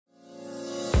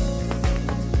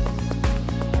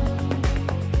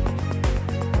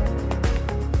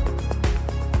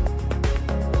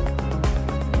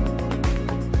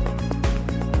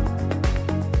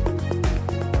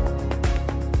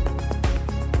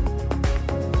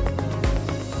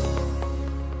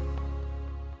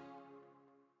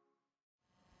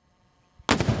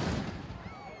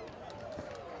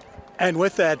And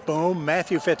with that boom,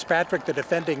 Matthew Fitzpatrick, the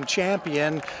defending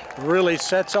champion, really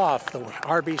sets off the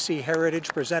RBC Heritage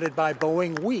presented by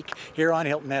Boeing week here on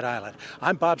Hilton Head Island.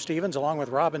 I'm Bob Stevens, along with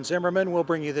Robyn Zimmerman. We'll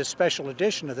bring you this special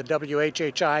edition of the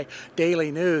WHHI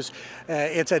Daily News.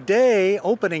 It's a day,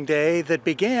 opening day, that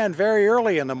began very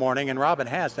early in the morning, and Robyn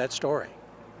has that story.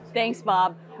 Thanks,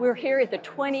 Bob. We're here at the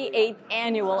 28th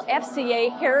annual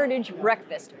FCA Heritage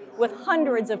Breakfast with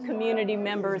hundreds of community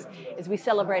members as we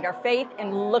celebrate our faith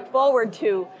and look forward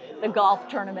to the golf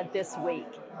tournament this week.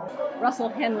 Russell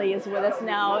Henley is with us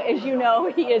now. As you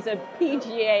know, he is a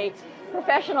PGA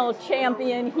professional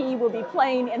champion. He will be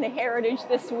playing in the Heritage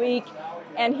this week,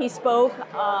 and he spoke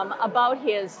about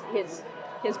his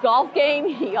golf game.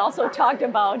 He also talked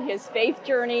about his faith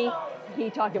journey. He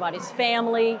talked about his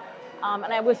family.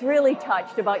 And I was really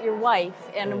touched about your wife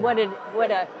and what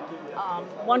a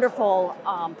wonderful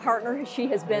partner she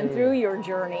has been through your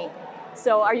journey.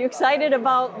 So are you excited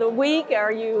about the week?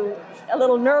 Are you a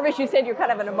little nervous? You said you're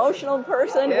kind of an emotional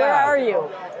person. Yeah. Where are you?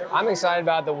 I'm excited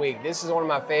about the week. This is one of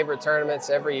my favorite tournaments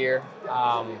every year.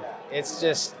 It's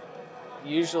just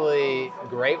usually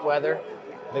great weather.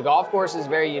 The golf course is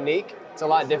very unique. It's a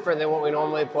lot different than what we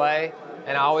normally play.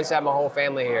 And I always have my whole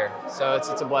family here, so it's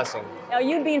a blessing. Now,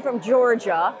 you being from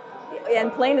Georgia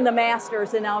and playing in the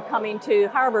Masters and now coming to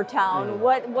Harbor Town,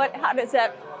 what's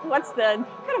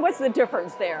the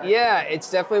difference there? Yeah, it's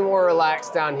definitely more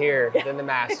relaxed down here than the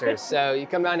Masters. So you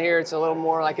come down here, it's a little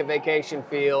more like a vacation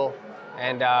feel,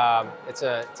 and it's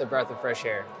a breath of fresh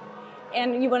air.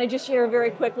 And you want to just share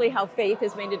very quickly how faith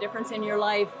has made a difference in your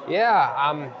life?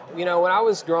 Yeah, you know, when I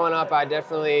was growing up, I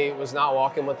definitely was not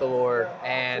walking with the Lord.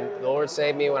 And the Lord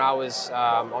saved me when I was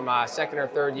on my second or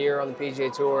third year on the PGA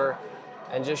Tour,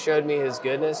 and just showed me His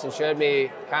goodness and showed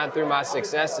me kind of through my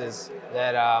successes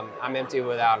that I'm empty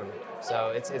without Him.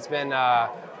 So it's been a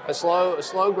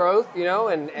slow growth, you know,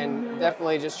 and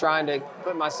definitely just trying to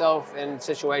put myself in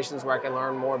situations where I can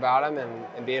learn more about Him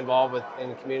and be involved in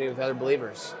the community with other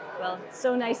believers. Well,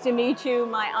 so nice to meet you.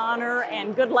 My honor,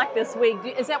 and good luck this week.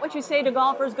 Is that what you say to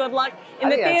golfers, good luck? In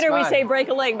the theater, we say break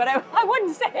a leg, but I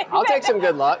wouldn't say it. I'll take some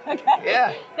good luck. Okay.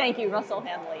 Yeah. Thank you, Russell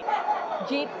Henley.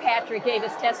 Jeep Patrick gave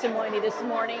his testimony this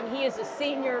morning. He is a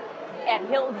senior at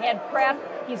Hilton Head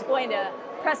Prep. He's going to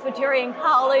Presbyterian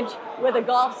College with a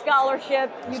golf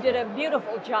scholarship. You did a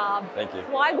beautiful job. Thank you.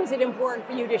 Why was it important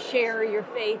for you to share your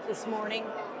faith this morning?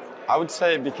 I would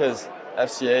say because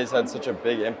FCA has had such a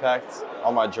big impact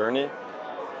on my journey,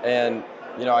 and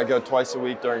you know, I go twice a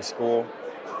week during school,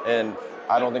 and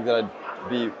I don't think that I'd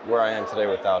be where I am today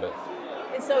without it.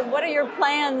 So what are your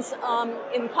plans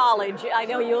in college? I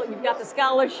know you've got the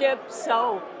scholarship,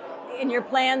 so in your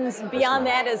plans beyond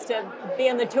that is to be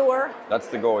on the tour? That's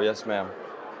the goal, yes ma'am.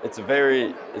 It's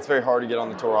very hard to get on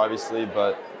the tour, obviously,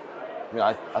 but you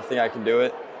know, I think I can do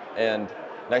it. And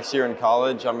next year in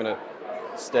college, I'm going to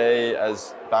stay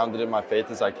as bounded in my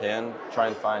faith as I can, try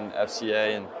and find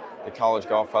FCA and the college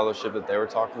golf fellowship that they were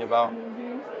talking about.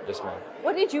 Yes, ma'am.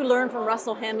 What did you learn from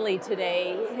Russell Henley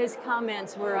today? His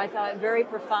comments were, I thought, very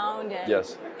profound and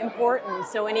important.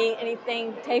 So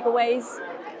anything, takeaways?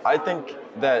 I think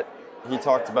that he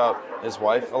talked about his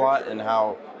wife a lot and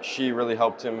how she really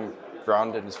helped him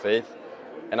ground in his faith.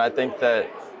 And I think that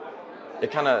it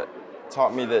kind of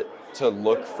taught me that to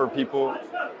look for people,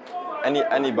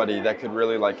 anybody that could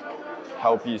really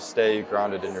help you stay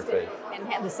grounded in your faith. And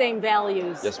have the same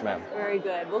values. Yes, ma'am. Very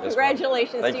good. Well,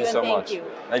 congratulations, Thank Stephen. You so Thank much. you.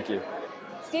 Thank you.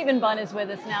 Stephen Bunn is with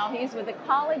us now. He's with the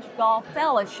College Golf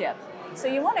Fellowship. So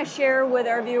you want to share with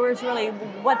our viewers really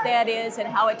what that is and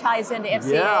how it ties into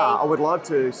FCA? Yeah, I would love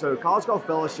to. So College Golf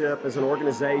Fellowship is an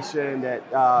organization that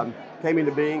came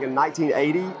into being in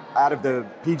 1980 out of the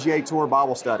PGA Tour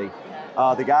Bible study.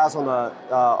 The guys on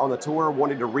the tour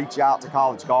wanted to reach out to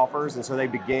college golfers, and so they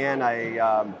began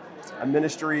a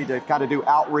ministry to kind of do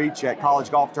outreach at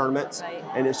college golf tournaments. Right.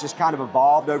 And it's just kind of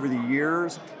evolved over the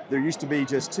years. There used to be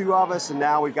just 2 of us, and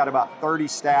now we've got about 30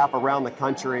 staff around the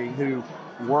country who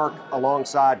work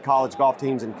alongside college golf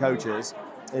teams and coaches.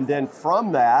 And then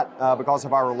from that, because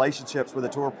of our relationships with the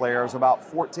tour players, about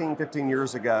 14, 15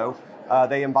 years ago,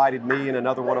 they invited me and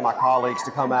another one of my colleagues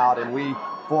to come out, and we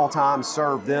full-time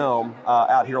serve them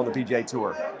out here on the PGA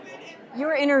Tour.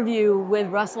 Your interview with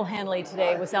Russell Henley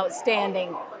today was outstanding.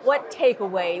 What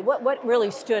takeaway, what really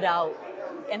stood out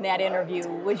in that interview,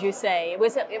 would you say? It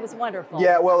was wonderful.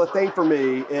 Yeah, well, the thing for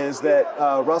me is that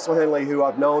Russell Henley, who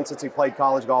I've known since he played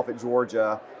college golf at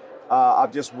Georgia,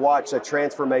 I've just watched a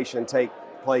transformation take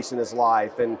place in his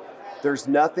life. And there's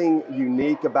nothing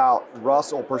unique about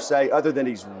Russell per se, other than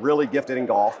he's really gifted in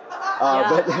golf.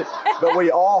 But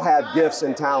we all have gifts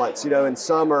and talents, you know, and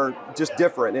some are just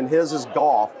different. And his is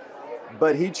golf.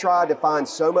 but he tried to find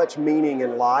so much meaning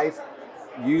in life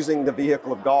using the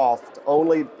vehicle of golf.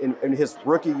 Only in his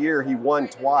rookie year, he won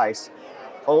twice,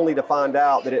 only to find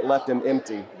out that it left him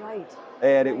empty. Right.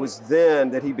 And it was then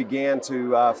that he began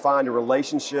to find a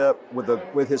relationship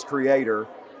with his creator,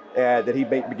 that he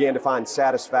began to find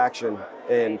satisfaction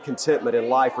and contentment in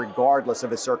life regardless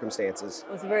of his circumstances.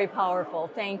 It was very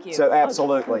powerful. Thank you. So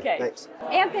absolutely. Okay. Thanks.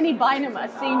 Anthony Bynum, a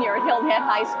senior at Hilton Head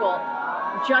High School,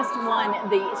 just won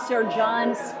the Sir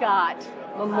John Scott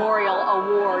Memorial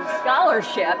Award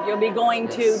Scholarship. You'll be going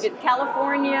to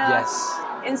California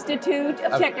Institute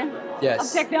of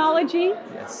Technology.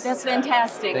 Yes. That's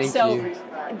fantastic. Thank so you.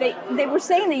 They were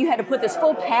saying that you had to put this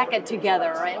full packet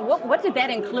together. And what did that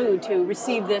include to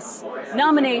receive this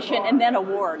nomination and then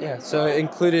award? Yeah, so it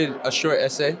included a short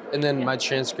essay and then my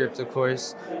transcript, of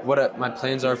course, what my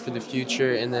plans are for the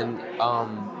future, and then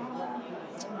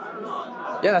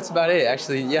yeah, that's about it,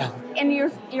 actually. Yeah. And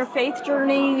your faith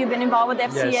journey, you've been involved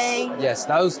with FCA? Yes,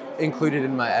 that was included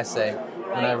in my essay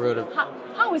when I wrote it.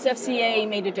 How has FCA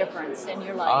made a difference in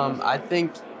your life? I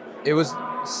think it was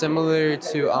similar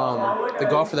to the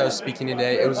golfer that I was speaking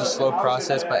today. It was a slow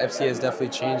process, but FCA has definitely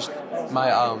changed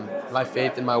my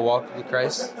faith and my walk with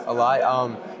Christ a lot.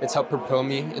 It's helped propel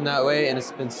me in that way, and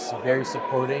it's been very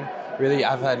supporting. Really,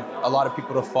 I've had a lot of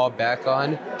people to fall back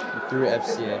on through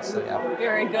FCA, so yeah.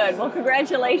 Very good. Well,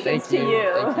 congratulations to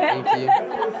you. Thank you.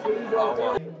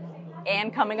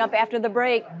 And coming up after the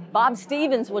break, Bob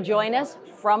Stevens will join us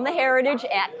from the Heritage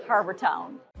at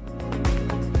Harbortown.